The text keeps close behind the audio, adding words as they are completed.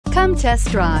Come test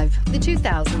drive the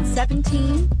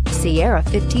 2017 Sierra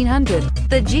 1500.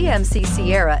 The GMC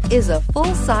Sierra is a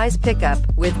full-size pickup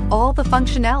with all the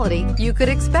functionality you could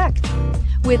expect.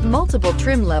 With multiple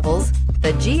trim levels,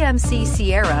 the GMC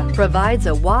Sierra provides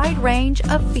a wide range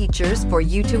of features for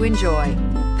you to enjoy.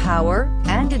 Power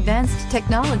and advanced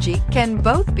technology can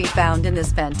both be found in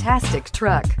this fantastic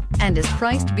truck and is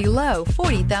priced below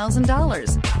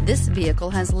 $40,000. This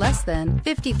vehicle has less than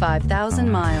 55,000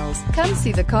 miles. Come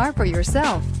see the car for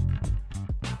yourself.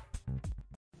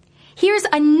 Here's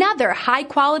another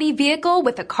high-quality vehicle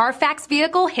with a Carfax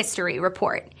Vehicle History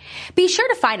Report. Be sure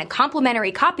to find a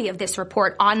complimentary copy of this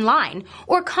report online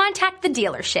or contact the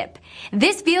dealership.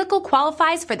 This vehicle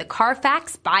qualifies for the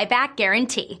Carfax Buyback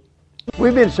Guarantee.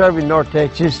 We've been serving North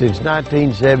Texas since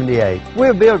 1978.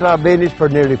 We've built our business for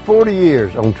nearly 40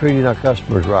 years on treating our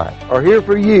customers right. Are here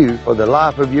for you for the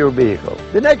life of your vehicle.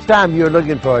 The next time you're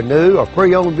looking for a new or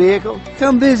pre-owned vehicle,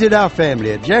 come visit our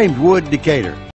family at James Wood Decatur.